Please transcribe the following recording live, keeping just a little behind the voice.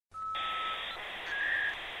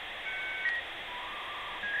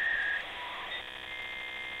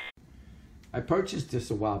I purchased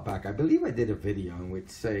this a while back. I believe I did a video in which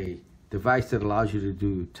say device that allows you to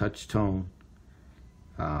do touch tone,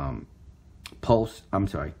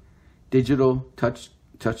 digital touch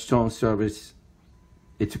tone service.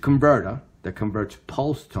 It's a converter that converts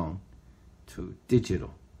pulse tone to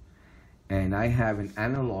digital. And I have an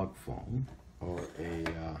analog phone or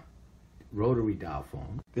a rotary dial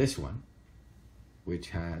phone. This one, which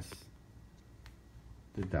has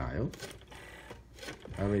the dial.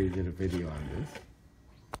 I already did a video on this.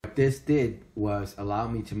 What this did was allow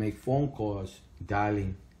me to make phone calls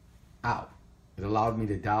dialing out. It allowed me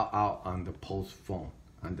to dial out on the pulse phone,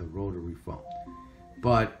 on the rotary phone.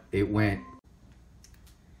 But the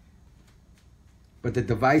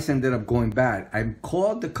device ended up going bad. I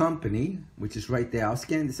called the company, which is right there. I'll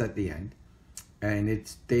scan this at the end. And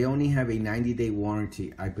they only have a 90-day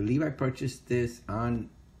warranty. I believe I purchased this on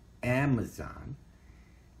Amazon.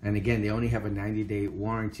 And again, they only have a 90-day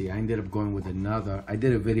warranty. I ended up going with another. I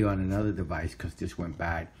did a video on another device because this went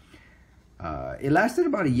bad. It lasted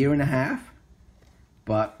about 1.5 years.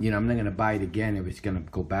 But, you know, I'm not going to buy it again if it's going to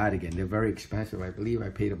go bad again. They're very expensive. I believe I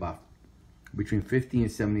paid about between $50 and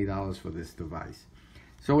 $70 for this device.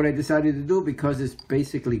 So what I decided to do, because it's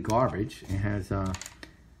basically garbage, it has 2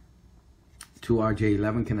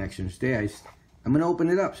 RJ11 connections there. I'm going to open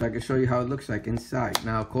it up so I can show you how it looks like inside.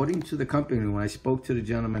 Now, according to the company, when I spoke to the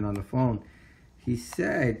gentleman on the phone, he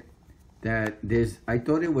said that I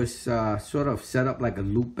thought it was sort of set up like a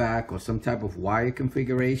loopback or some type of wire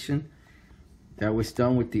configuration that was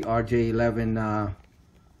done with the RJ11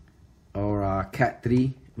 or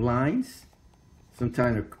Cat3 lines. Some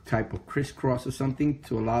kind of type of crisscross or something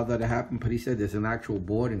to allow that to happen. But he said there's an actual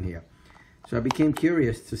board in here. So I became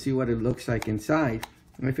curious to see what it looks like inside.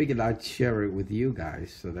 And I figured I'd share it with you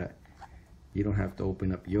guys so that you don't have to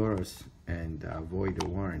open up yours and void the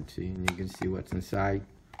warranty. And you can see what's inside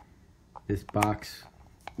this box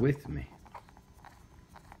with me.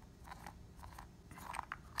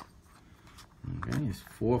 Okay, it's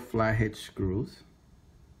 4 flathead screws.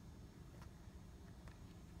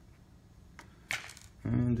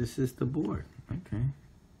 And this is the board. Okay.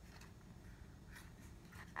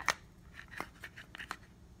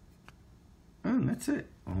 And that's it.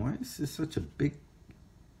 Why is this such a big...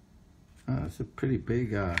 it's a pretty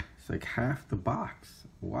big... it's like half the box.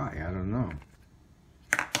 Why? I don't know.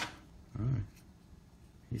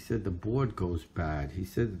 He said the board goes bad. He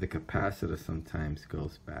said that the capacitor sometimes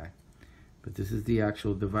goes bad. But this is the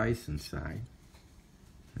actual device inside.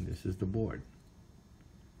 And this is the board.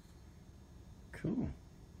 Cool.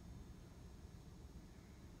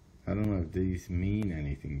 I don't know if these mean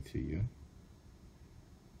anything to you.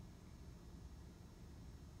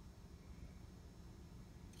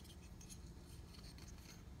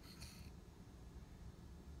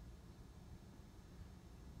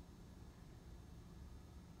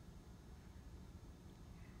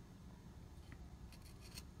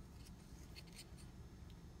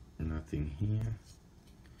 Nothing here.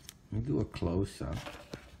 Let me do a close-up.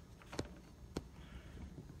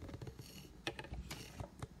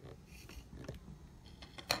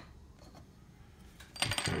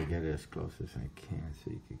 Try to get it as close as I can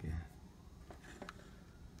so you can get.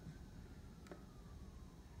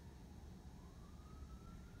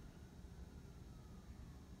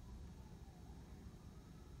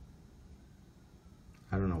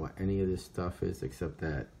 I don't know what any of this stuff is except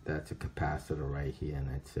that that's a capacitor right here and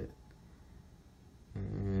that's it.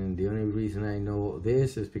 And the only reason I know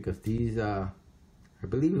this is because these I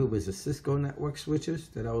believe it was the Cisco network switches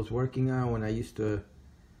that I was working on when I used to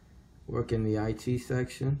work in the IT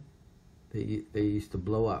section. They used to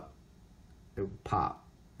blow up. It would pop.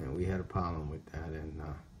 And we had a problem with that, and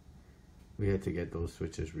we had to get those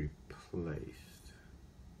switches replaced.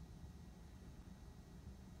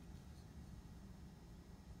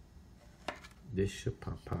 This should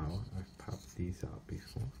pop power. I've popped these out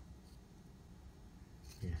before.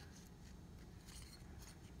 Yeah.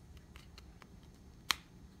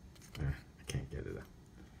 I can't get it up.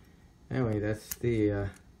 Anyway, that's the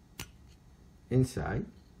inside.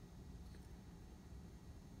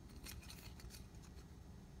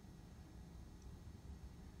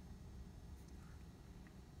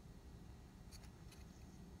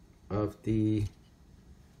 Of the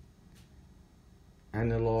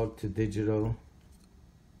analog to digital,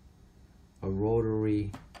 a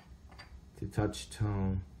rotary to touch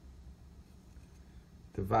tone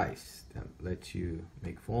device that lets you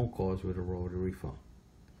make phone calls with a rotary phone.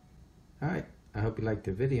 Alright, I hope you liked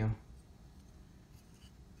the video.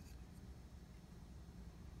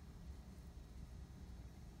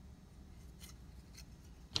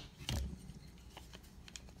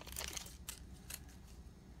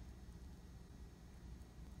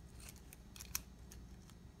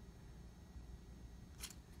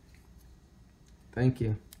 Thank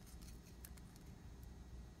you.